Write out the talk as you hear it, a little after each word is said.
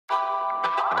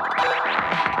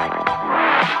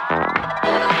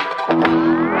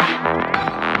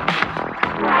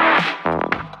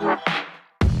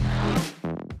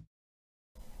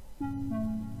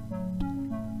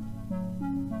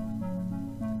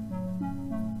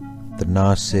the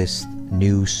narcissist's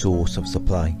new source of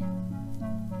supply.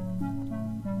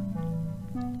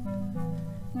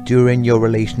 During your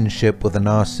relationship with a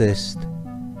narcissist,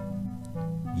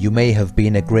 you may have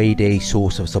been a grade A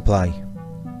source of supply.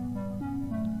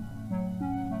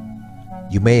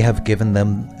 You may have given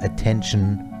them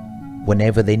attention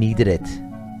whenever they needed it.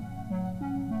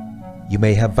 You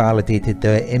may have validated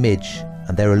their image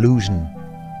and their illusion.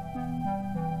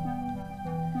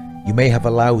 You may have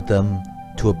allowed them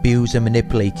to abuse and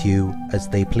manipulate you as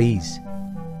they please,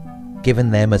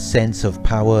 giving them a sense of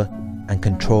power and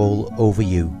control over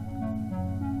you.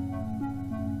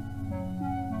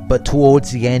 But towards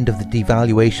the end of the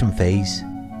devaluation phase,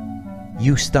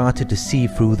 you started to see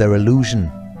through their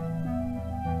illusion.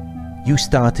 You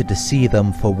started to see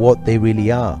them for what they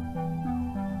really are.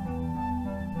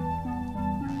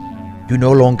 You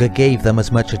no longer gave them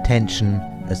as much attention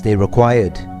as they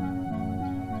required.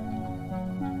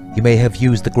 You may have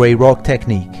used the grey rock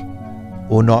technique,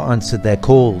 or not answered their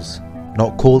calls,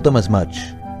 not called them as much.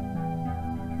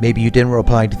 Maybe you didn't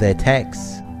reply to their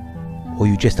texts, or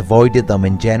you just avoided them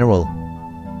in general.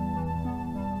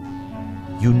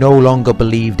 You no longer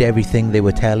believed everything they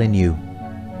were telling you,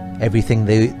 everything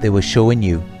they were showing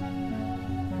you.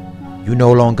 You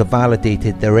no longer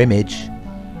validated their image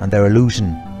and their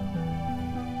illusion.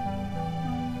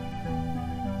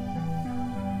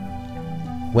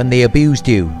 When they abused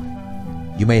you,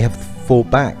 you may have fought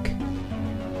back,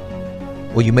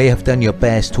 or you may have done your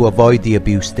best to avoid the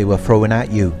abuse they were throwing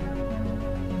at you.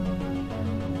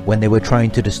 When they were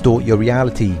trying to distort your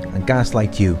reality and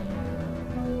gaslight you,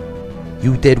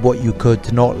 you did what you could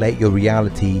to not let your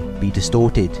reality be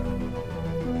distorted.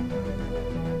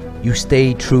 You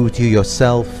stayed true to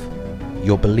yourself,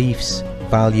 your beliefs,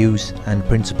 values, and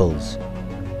principles.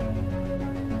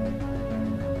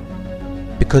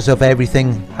 Because of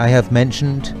everything I have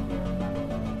mentioned,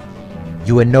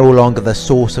 you are no longer the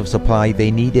source of supply they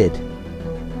needed.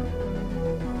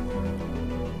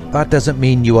 That doesn't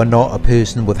mean you are not a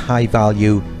person with high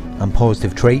value and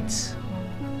positive traits.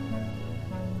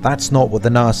 That's not what the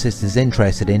narcissist is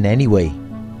interested in anyway.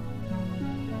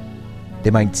 They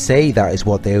might say that is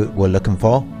what they were looking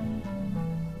for,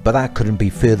 but that couldn't be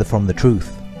further from the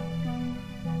truth.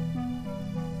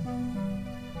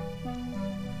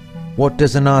 What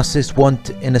does a narcissist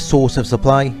want in a source of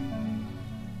supply?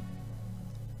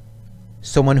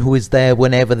 Someone who is there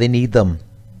whenever they need them.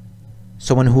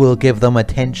 Someone who will give them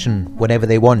attention whenever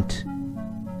they want.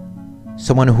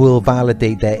 Someone who will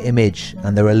validate their image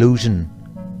and their illusion.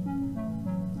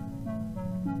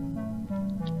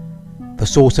 The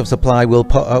source of supply will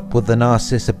put up with the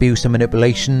narcissist's abuse and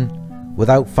manipulation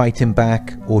without fighting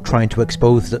back or trying to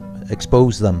expose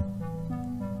them,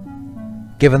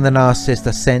 giving the narcissist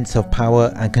a sense of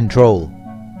power and control,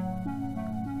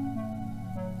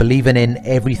 believing in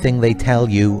everything they tell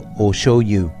you or show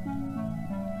you.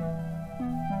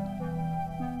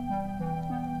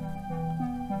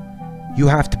 You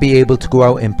have to be able to go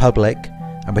out in public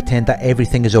and pretend that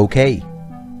everything is okay,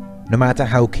 no matter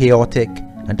how chaotic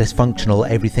and dysfunctional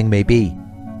everything may be.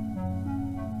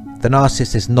 The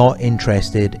narcissist is not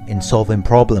interested in solving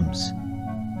problems.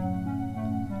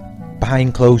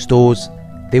 Behind closed doors,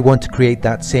 they want to create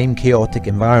that same chaotic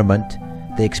environment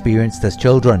they experienced as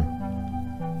children.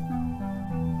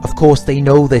 Of course, they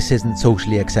know this isn't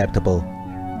socially acceptable,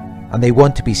 and they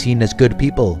want to be seen as good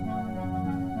people.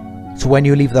 So when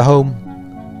you leave the home,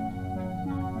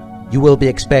 you will be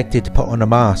expected to put on a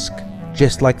mask,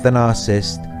 just like the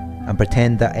narcissist, and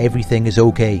pretend that everything is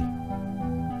okay.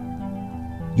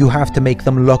 You have to make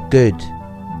them look good.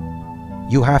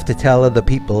 You have to tell other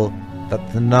people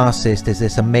that the narcissist is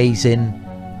this amazing,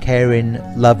 caring,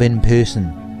 loving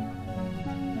person,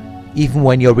 even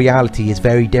when your reality is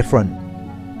very different.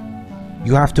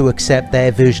 You have to accept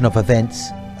their version of events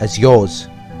as yours.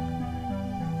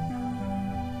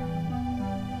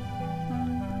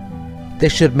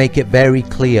 This should make it very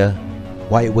clear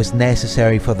why it was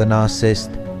necessary for the narcissist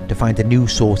to find a new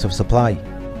source of supply.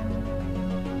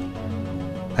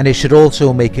 And it should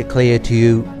also make it clear to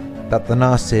you that the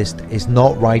narcissist is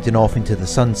not riding off into the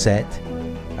sunset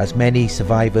as many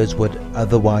survivors would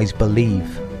otherwise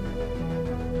believe.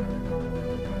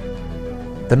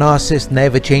 The narcissist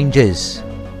never changes.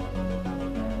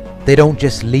 They don't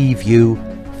just leave you,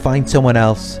 find someone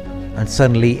else, and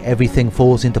suddenly everything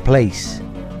falls into place.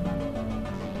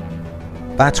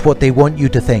 That's what they want you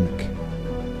to think.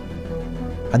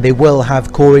 And they will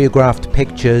have choreographed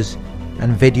pictures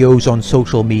and videos on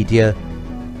social media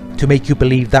to make you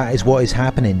believe that is what is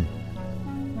happening.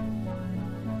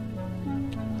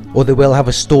 Or they will have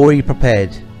a story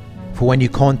prepared for when you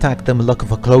contact them looking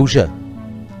for closure.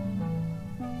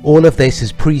 All of this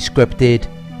is pre-scripted,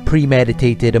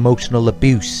 premeditated emotional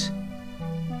abuse,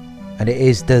 and it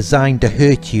is designed to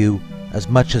hurt you as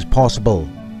much as possible.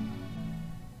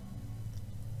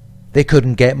 They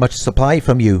couldn't get much supply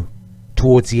from you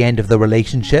towards the end of the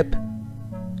relationship,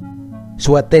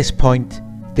 so at this point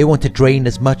they want to drain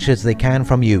as much as they can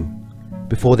from you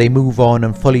before they move on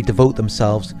and fully devote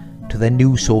themselves to their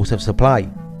new source of supply.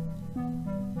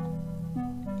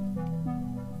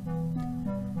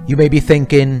 You may be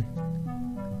thinking,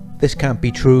 this can't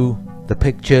be true. The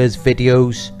pictures,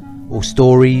 videos, or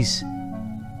stories,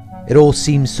 it all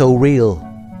seems so real.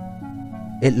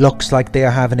 It looks like they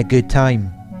are having a good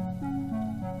time.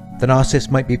 The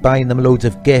narcissist might be buying them loads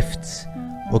of gifts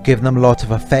or giving them lots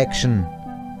of affection.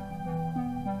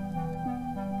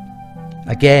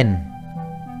 Again,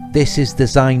 this is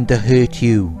designed to hurt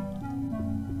you,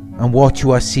 and what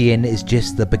you are seeing is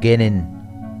just the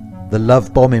beginning, the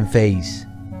love bombing phase.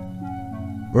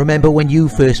 Remember when you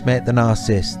first met the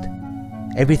narcissist,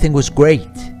 everything was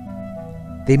great.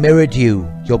 They mirrored you,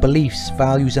 your beliefs,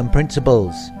 values and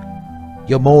principles,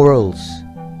 your morals.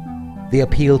 They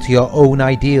appeal to your own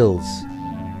ideals.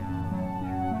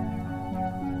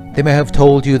 They may have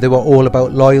told you they were all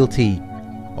about loyalty,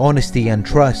 honesty and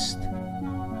trust.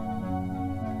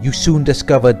 You soon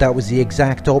discovered that was the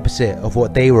exact opposite of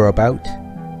what they were about.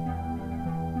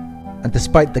 And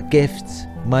despite the gifts,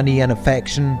 money and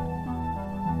affection,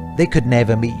 they could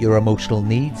never meet your emotional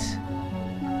needs.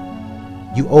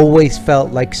 You always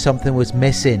felt like something was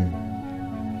missing,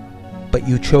 but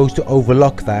you chose to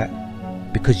overlook that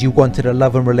because you wanted a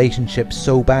loving relationship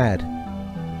so bad.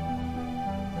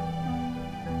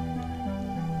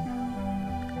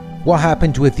 What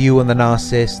happened with you and the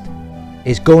narcissist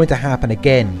is going to happen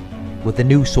again with the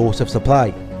new source of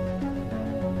supply.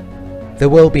 There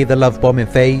will be the love bombing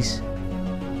phase,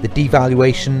 the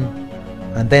devaluation,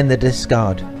 and then the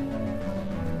discard.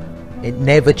 It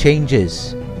never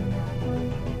changes.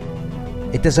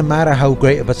 It doesn't matter how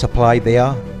great of a supply they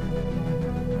are.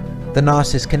 The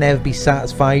narcissist can never be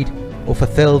satisfied or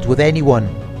fulfilled with anyone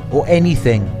or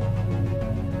anything.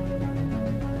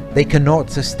 They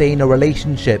cannot sustain a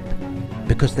relationship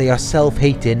because they are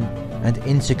self-hating and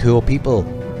insecure people.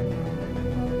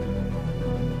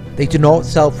 They do not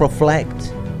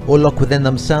self-reflect or look within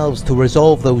themselves to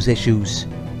resolve those issues.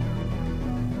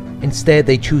 Instead,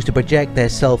 they choose to project their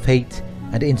self-hate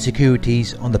and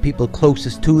insecurities on the people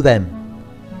closest to them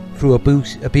through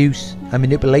abuse and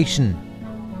manipulation.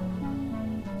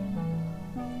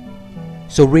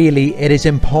 So really, it is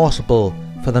impossible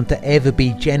for them to ever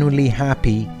be genuinely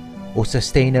happy or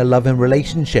sustain a loving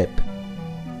relationship.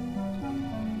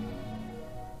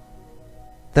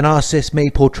 The narcissist may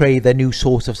portray their new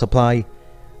source of supply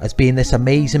as being this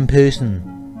amazing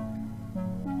person.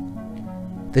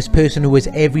 This person who is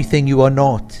everything you are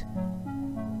not.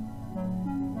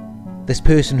 This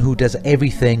person who does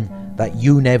everything that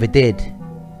you never did.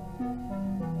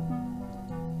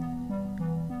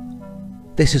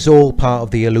 This is all part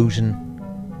of the illusion,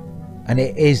 and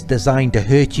it is designed to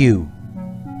hurt you.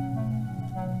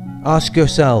 Ask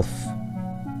yourself,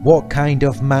 what kind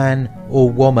of man or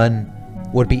woman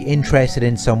would be interested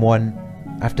in someone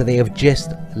after they have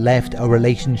just left a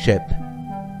relationship?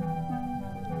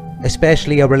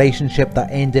 Especially a relationship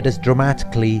that ended as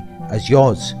dramatically as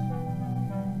yours.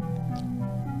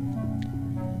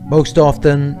 Most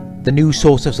often, the new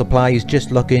source of supply is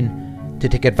just looking to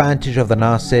take advantage of the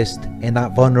narcissist in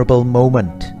that vulnerable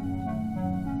moment.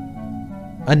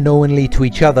 Unknowingly to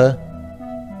each other,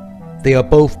 they are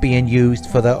both being used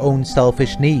for their own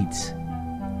selfish needs.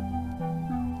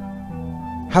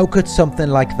 How could something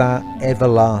like that ever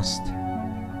last?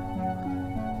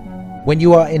 When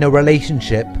you are in a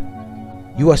relationship,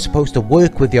 you are supposed to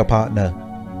work with your partner,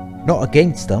 not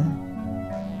against them.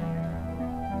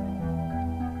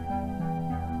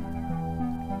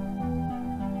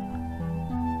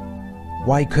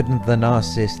 Why couldn't the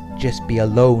narcissist just be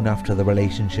alone after the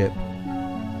relationship?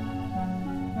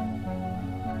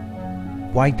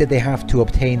 Why did they have to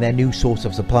obtain their new source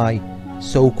of supply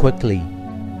so quickly?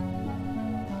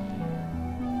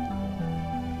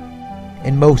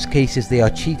 In most cases, they are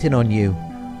cheating on you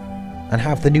and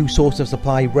have the new source of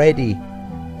supply ready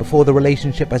before the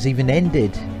relationship has even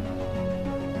ended.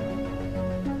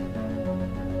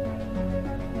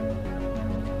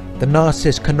 The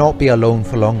narcissist cannot be alone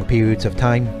for long periods of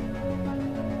time.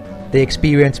 They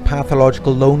experience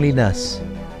pathological loneliness.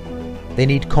 They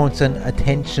need constant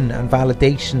attention and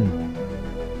validation.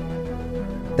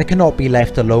 They cannot be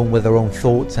left alone with their own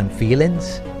thoughts and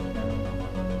feelings.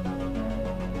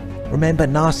 Remember,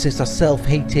 narcissists are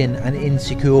self-hating and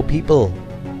insecure people.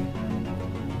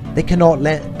 They cannot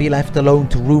be left alone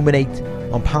to ruminate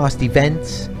on past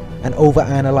events and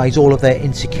overanalyze all of their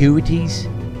insecurities.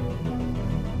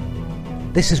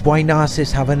 This is why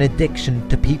narcissists have an addiction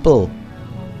to people.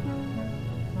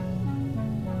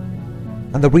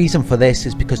 And the reason for this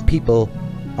is because people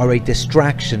are a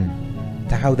distraction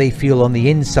to how they feel on the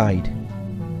inside.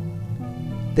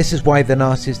 This is why the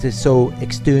narcissist is so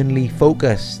externally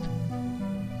focused.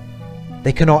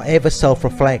 They cannot ever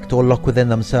self-reflect or look within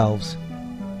themselves.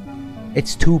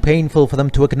 It's too painful for them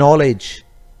to acknowledge.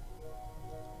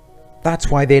 That's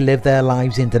why they live their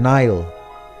lives in denial,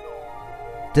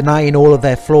 denying all of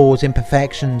their flaws,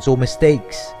 imperfections or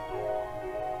mistakes,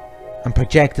 and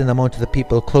projecting them onto the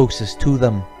people closest to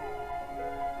them.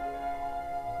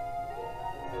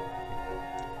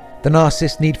 The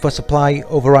narcissist's need for supply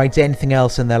overrides anything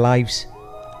else in their lives.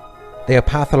 They are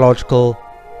pathological,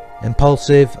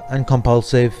 impulsive and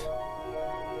compulsive.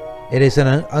 It is an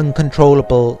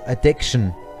uncontrollable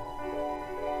addiction.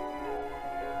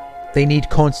 They need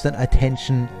constant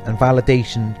attention and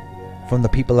validation from the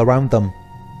people around them.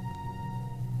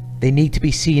 They need to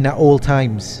be seen at all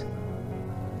times.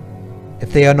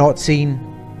 If they are not seen,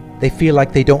 they feel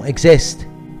like they don't exist.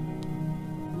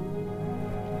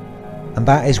 And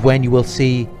that is when you will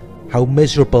see how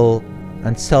miserable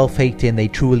and self-hating they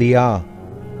truly are.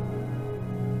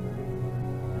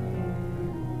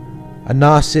 A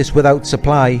narcissist without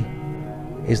supply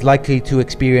is likely to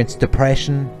experience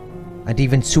depression and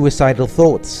even suicidal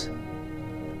thoughts.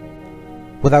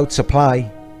 Without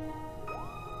supply,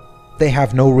 they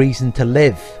have no reason to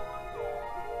live.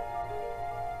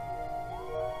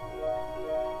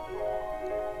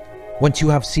 Once you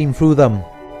have seen through them,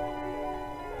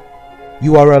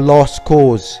 you are a lost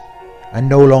cause and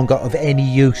no longer of any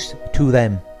use to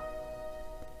them.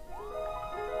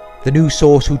 The new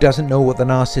source, who doesn't know what the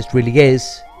narcissist really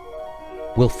is,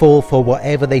 will fall for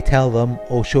whatever they tell them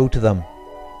or show to them.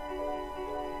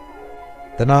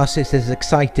 The narcissist is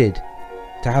excited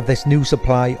to have this new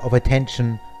supply of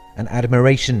attention and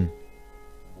admiration.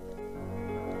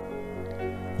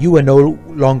 You are no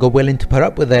longer willing to put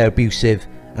up with their abusive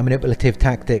and manipulative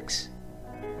tactics.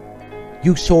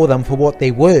 You saw them for what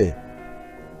they were,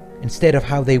 instead of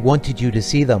how they wanted you to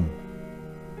see them.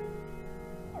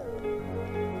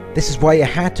 This is why you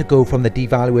had to go from the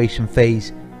devaluation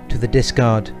phase to the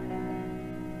discard.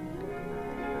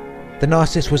 The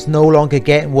narcissist was no longer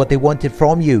getting what they wanted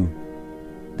from you,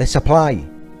 their supply.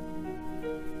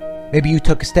 Maybe you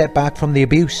took a step back from the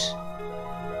abuse.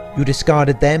 You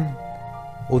discarded them,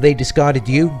 or they discarded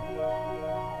you.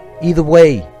 Either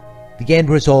way, the end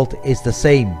result is the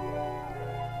same.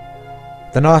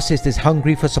 The narcissist is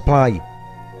hungry for supply,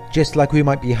 just like we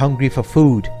might be hungry for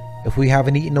food if we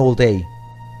haven't eaten all day.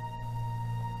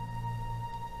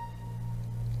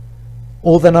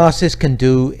 All the narcissist can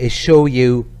do is show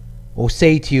you or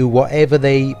say to you whatever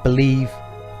they believe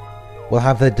will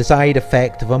have the desired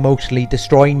effect of emotionally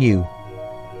destroying you.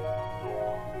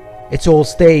 It's all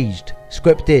staged,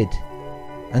 scripted,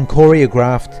 and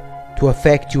choreographed to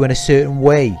affect you in a certain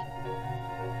way.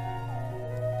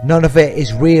 None of it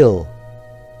is real.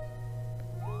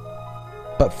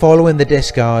 But following the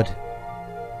discard,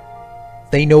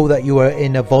 they know that you are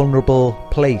in a vulnerable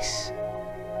place.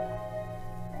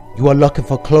 You are looking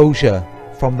for closure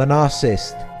from the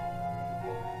narcissist.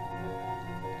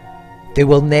 They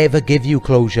will never give you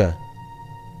closure.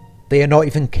 They are not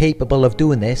even capable of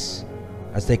doing this,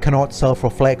 as they cannot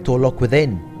self-reflect or look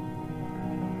within.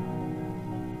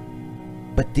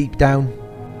 But deep down,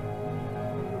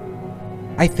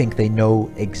 I think they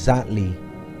know exactly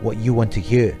what you want to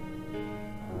hear.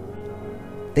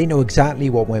 They know exactly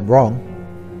what went wrong,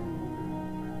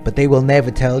 but they will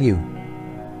never tell you.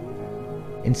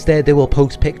 Instead, they will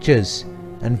post pictures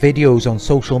and videos on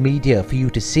social media for you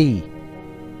to see.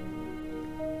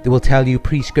 They will tell you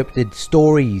pre-scripted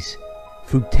stories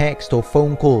through text or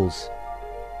phone calls,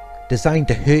 designed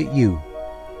to hurt you.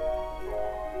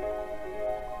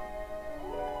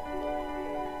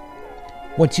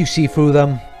 Once you see through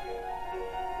them,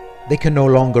 they can no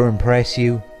longer impress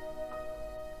you,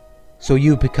 so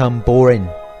you become boring.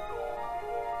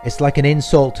 It's like an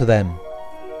insult to them.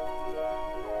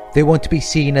 They want to be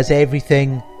seen as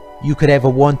everything you could ever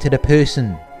want in a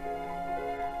person,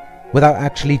 without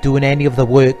actually doing any of the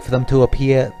work for them to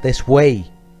appear this way.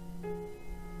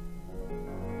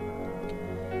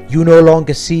 You no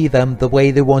longer see them the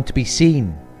way they want to be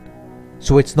seen,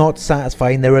 so it's not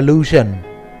satisfying their illusion,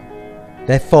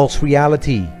 their false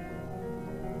reality.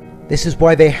 This is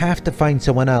why they have to find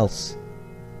someone else,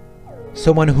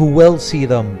 someone who will see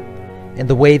them in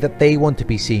the way that they want to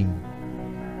be seen.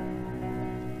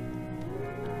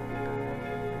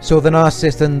 So the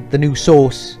narcissist and the new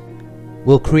source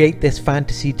will create this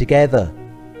fantasy together,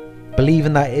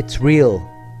 believing that it's real,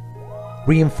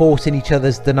 reinforcing each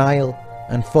other's denial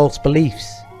and false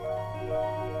beliefs.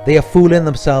 They are fooling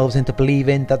themselves into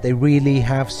believing that they really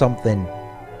have something.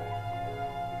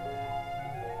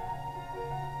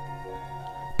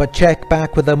 But check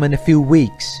back with them in a few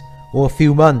weeks or a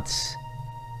few months,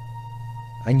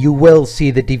 and you will see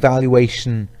the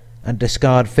devaluation and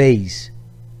discard phase.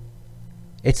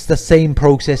 It's the same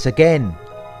process again,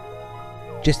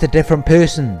 just a different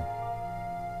person.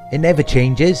 It never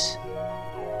changes.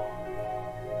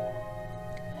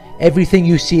 Everything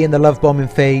you see in the love bombing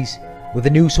phase with a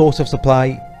new source of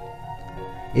supply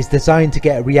is designed to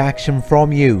get a reaction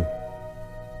from you.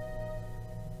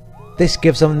 This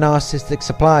gives them narcissistic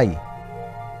supply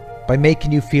by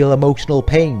making you feel emotional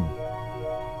pain.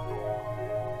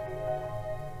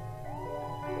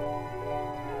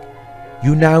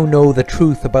 You now know the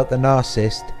truth about the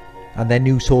narcissist and their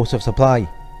new source of supply,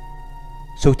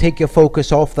 so take your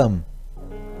focus off them.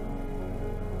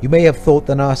 You may have thought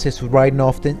the narcissist was riding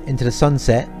off into the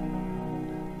sunset.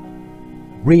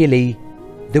 Really,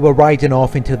 they were riding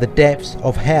off into the depths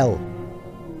of hell.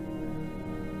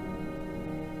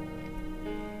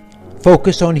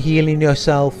 Focus on healing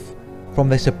yourself from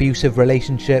this abusive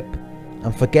relationship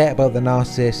and forget about the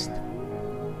narcissist.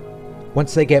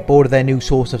 Once they get bored of their new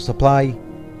source of supply,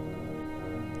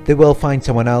 they will find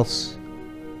someone else.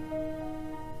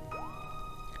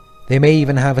 They may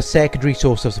even have a secondary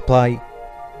source of supply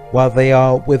while they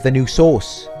are with the new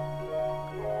source.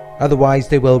 Otherwise,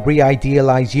 they will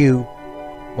re-idealize you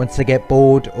once they get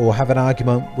bored or have an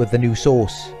argument with the new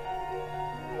source.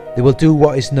 They will do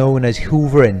what is known as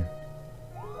hoovering,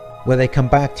 where they come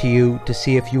back to you to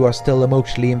see if you are still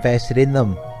emotionally invested in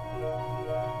them.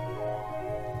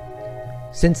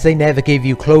 Since they never gave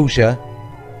you closure,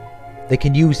 they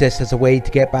can use this as a way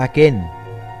to get back in.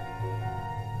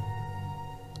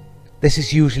 This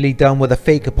is usually done with a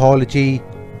fake apology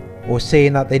or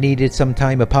saying that they needed some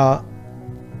time apart.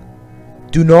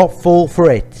 Do not fall for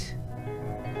it.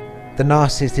 The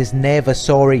narcissist is never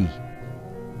sorry.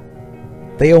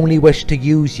 They only wish to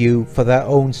use you for their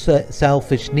own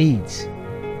selfish needs.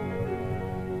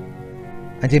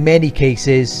 And in many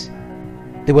cases,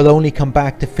 they will only come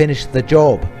back to finish the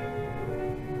job.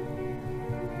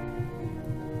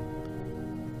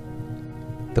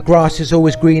 The grass is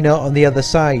always greener on the other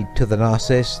side to the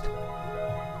narcissist.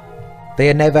 They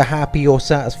are never happy or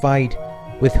satisfied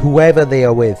with whoever they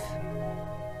are with.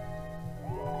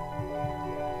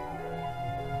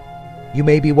 You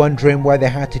may be wondering why they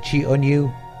had to cheat on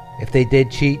you, if they did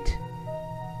cheat.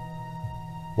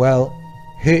 Well,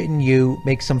 hurting you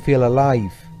makes them feel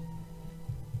alive.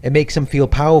 It makes them feel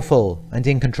powerful and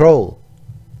in control.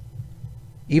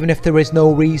 Even if there is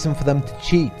no reason for them to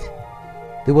cheat,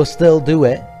 they will still do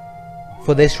it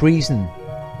for this reason.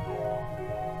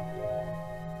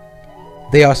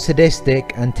 They are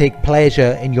sadistic and take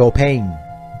pleasure in your pain.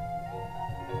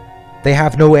 They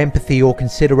have no empathy or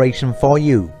consideration for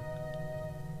you.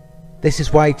 This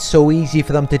is why it's so easy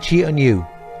for them to cheat on you.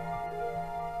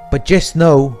 But just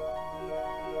know,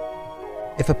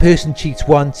 if a person cheats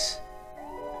once,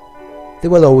 they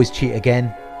will always cheat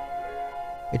again.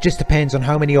 It just depends on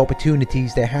how many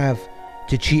opportunities they have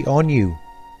to cheat on you.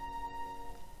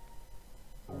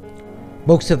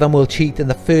 Most of them will cheat in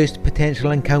the first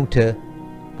potential encounter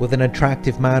with an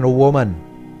attractive man or woman.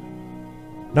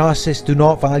 Narcissists do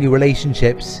not value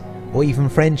relationships or even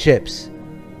friendships.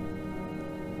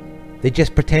 They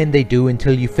just pretend they do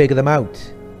until you figure them out.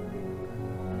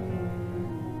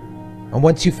 And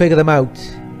once you figure them out,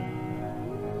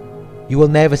 you will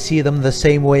never see them the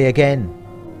same way again.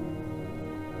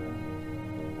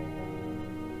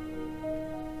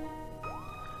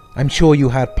 I'm sure you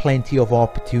had plenty of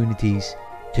opportunities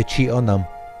to cheat on them.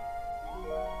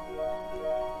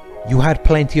 You had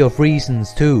plenty of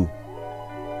reasons too.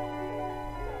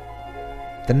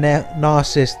 The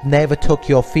narcissist never took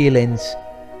your feelings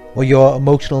or your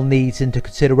emotional needs into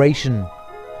consideration.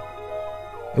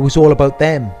 It was all about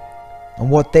them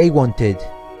and what they wanted.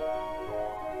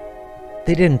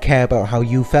 They didn't care about how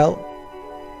you felt.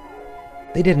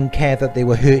 They didn't care that they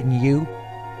were hurting you.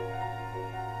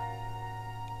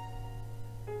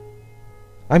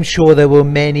 I'm sure there were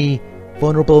many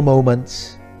vulnerable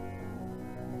moments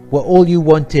where all you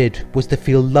wanted was to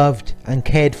feel loved and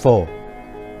cared for.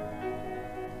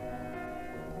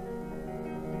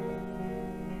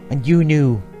 And you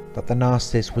knew that the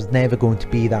narcissist was never going to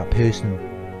be that person.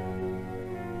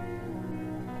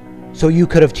 So you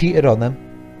could have cheated on them.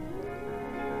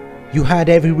 You had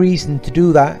every reason to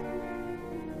do that.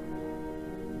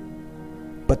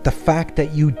 But the fact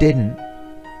that you didn't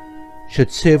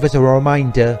should serve as a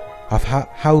reminder of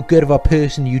how good of a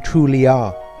person you truly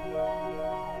are.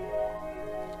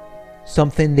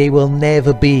 Something they will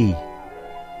never be,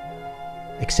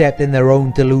 except in their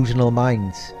own delusional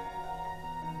minds.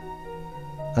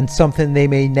 And something they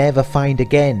may never find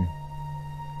again.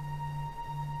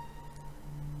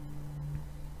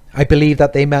 I believe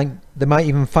that they might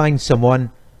even find someone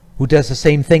who does the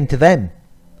same thing to them.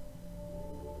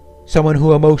 Someone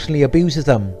who emotionally abuses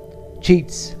them,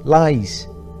 cheats, lies,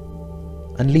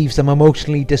 and leaves them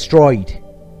emotionally destroyed.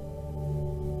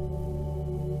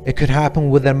 It could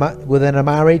happen within a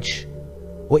marriage,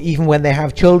 or even when they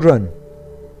have children.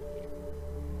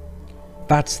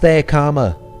 That's their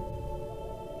karma,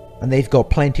 and they've got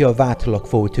plenty of that to look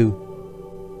forward to.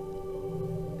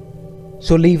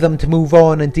 So leave them to move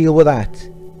on and deal with that.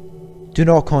 Do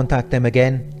not contact them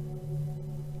again.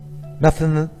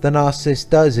 Nothing the narcissist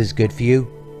does is good for you.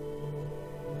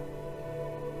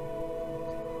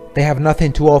 They have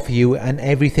nothing to offer you and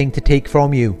everything to take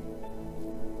from you.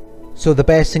 So the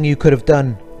best thing you could have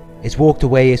done is walked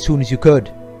away as soon as you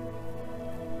could.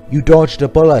 You dodged a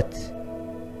bullet.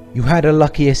 You had a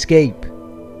lucky escape.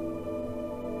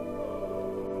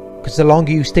 Because the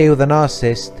longer you stay with a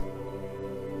narcissist,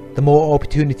 the more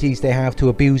opportunities they have to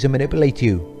abuse and manipulate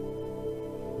you.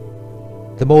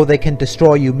 The more they can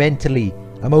destroy you mentally,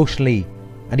 emotionally,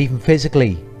 and even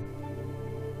physically.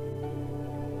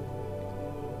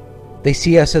 They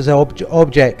see us as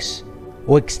objects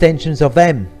or extensions of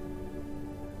them.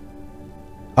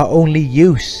 Our only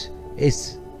use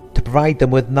is to provide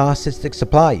them with narcissistic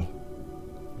supply.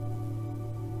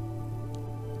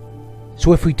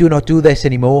 So if we do not do this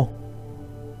anymore,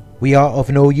 we are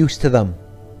of no use to them.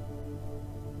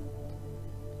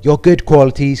 Your good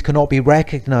qualities cannot be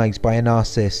recognized by a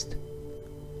narcissist.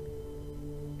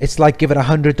 It's like giving a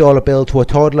 $100 bill to a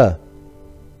toddler.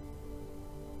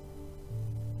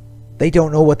 They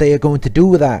don't know what they are going to do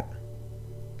with that.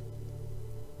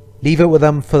 Leave it with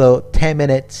them for 10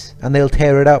 minutes and they'll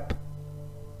tear it up.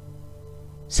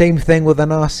 Same thing with a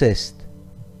narcissist.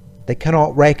 They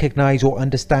cannot recognize or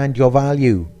understand your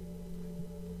value.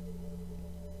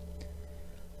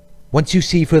 Once you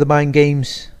see through the mind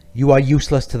games, you are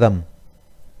useless to them.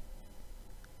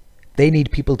 They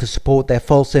need people to support their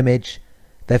false image,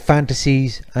 their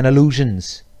fantasies and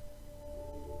illusions.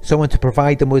 Someone to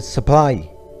provide them with supply.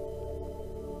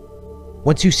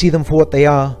 Once you see them for what they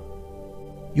are,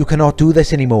 you cannot do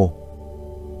this anymore.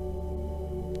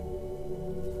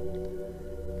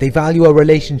 They value a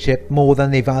relationship more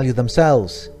than they value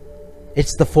themselves.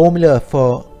 It's the formula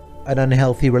for an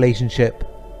unhealthy relationship.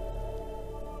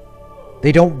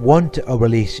 They don't want a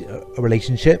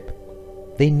relationship.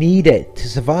 They need it to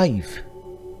survive.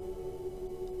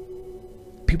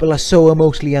 People are so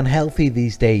emotionally unhealthy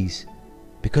these days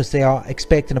because they are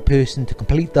expecting a person to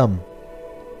complete them.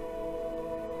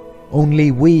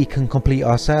 Only we can complete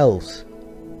ourselves.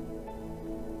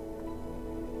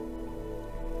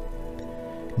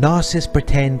 Narcissists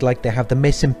pretend like they have the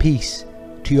missing piece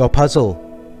to your puzzle.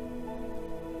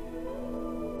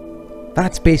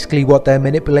 That's basically what their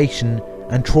manipulation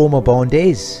and trauma bond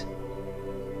is.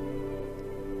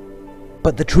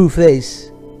 But the truth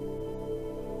is,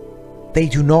 they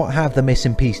do not have the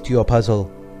missing piece to your puzzle.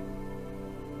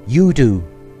 You do.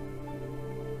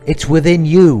 It's within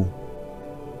you.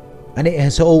 And it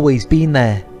has always been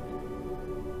there.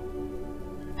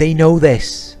 They know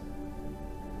this.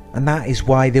 And that is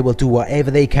why they will do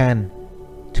whatever they can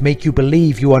to make you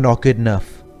believe you are not good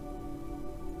enough.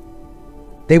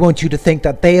 They want you to think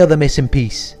that they are the missing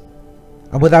piece.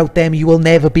 And without them you will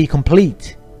never be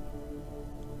complete.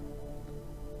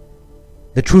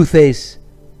 The truth is,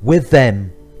 with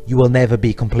them you will never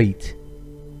be complete.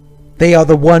 They are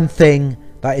the one thing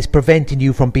that is preventing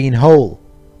you from being whole.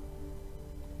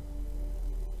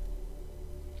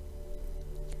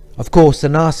 Of course, the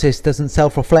narcissist doesn't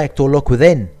self-reflect or look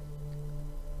within.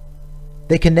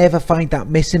 They can never find that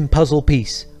missing puzzle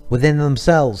piece within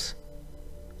themselves.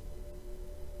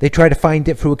 They try to find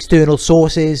it through external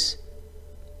sources,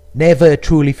 never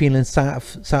truly feeling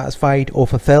satisfied or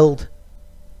fulfilled.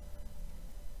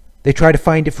 They try to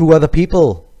find it through other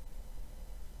people,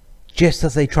 just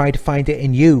as they try to find it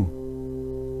in you.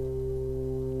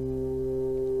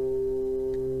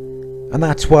 And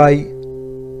that's why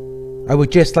I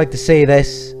would just like to say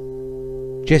this,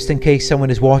 just in case someone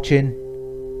is watching.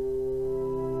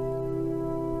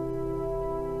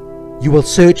 You will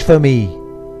search for me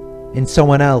in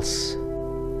someone else,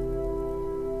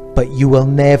 but you will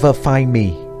never find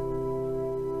me.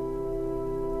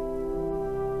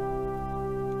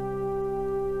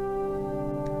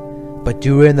 But But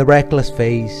during the reckless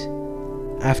phase,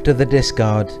 after the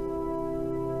discard,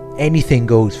 anything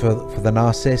goes for the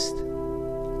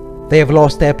narcissist. They have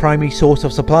lost their primary source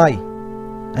of supply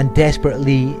and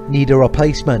desperately need a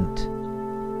replacement.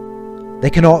 They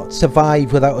cannot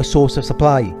survive without a source of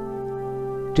supply,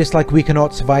 just like we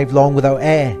cannot survive long without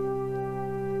air.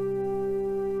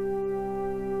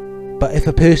 But if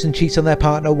a person cheats on their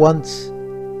partner once,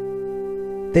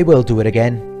 they will do it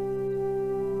again,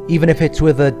 even if it's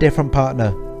with a different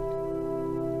partner.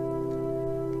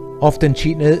 Often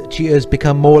cheaters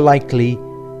become more likely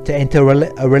to enter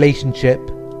a relationship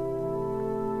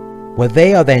where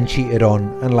they are then cheated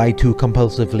on and lied to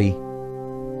compulsively.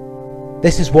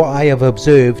 This is what I have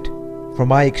observed from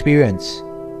my experience.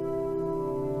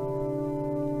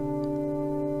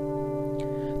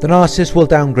 The narcissist will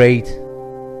downgrade.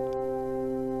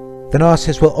 The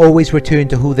narcissist will always return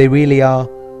to who they really are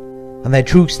and their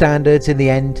true standards in the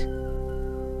end.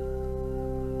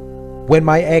 When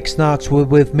my ex-narcs were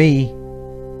with me,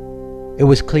 it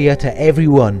was clear to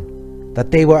everyone that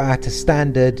they were at a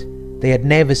standard they had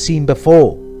never seen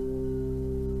before.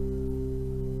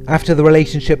 After the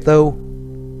relationship though,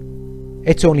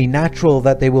 it's only natural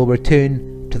that they will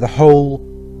return to the hole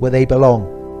where they belong.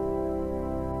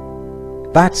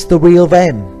 That's the real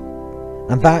them,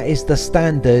 and that is the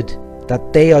standard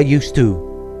that they are used to.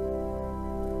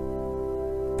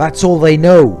 That's all they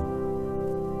know.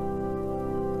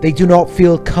 They do not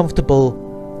feel comfortable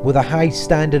with a high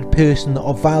standard person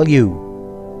of value.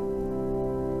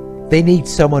 They need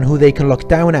someone who they can look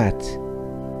down at.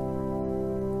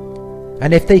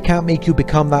 And if they can't make you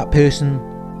become that person,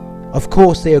 of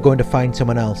course they are going to find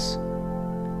someone else.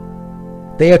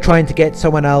 They are trying to get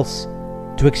someone else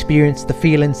to experience the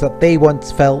feelings that they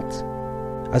once felt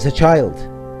as a child.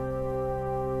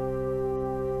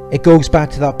 It goes back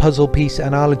to that puzzle piece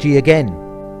analogy again.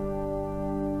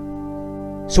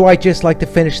 So I'd just like to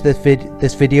finish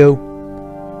this video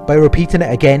by repeating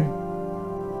it again.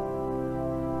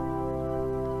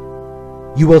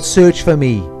 You will search for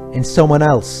me in someone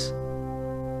else,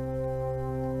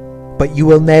 but you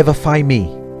will never find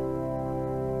me.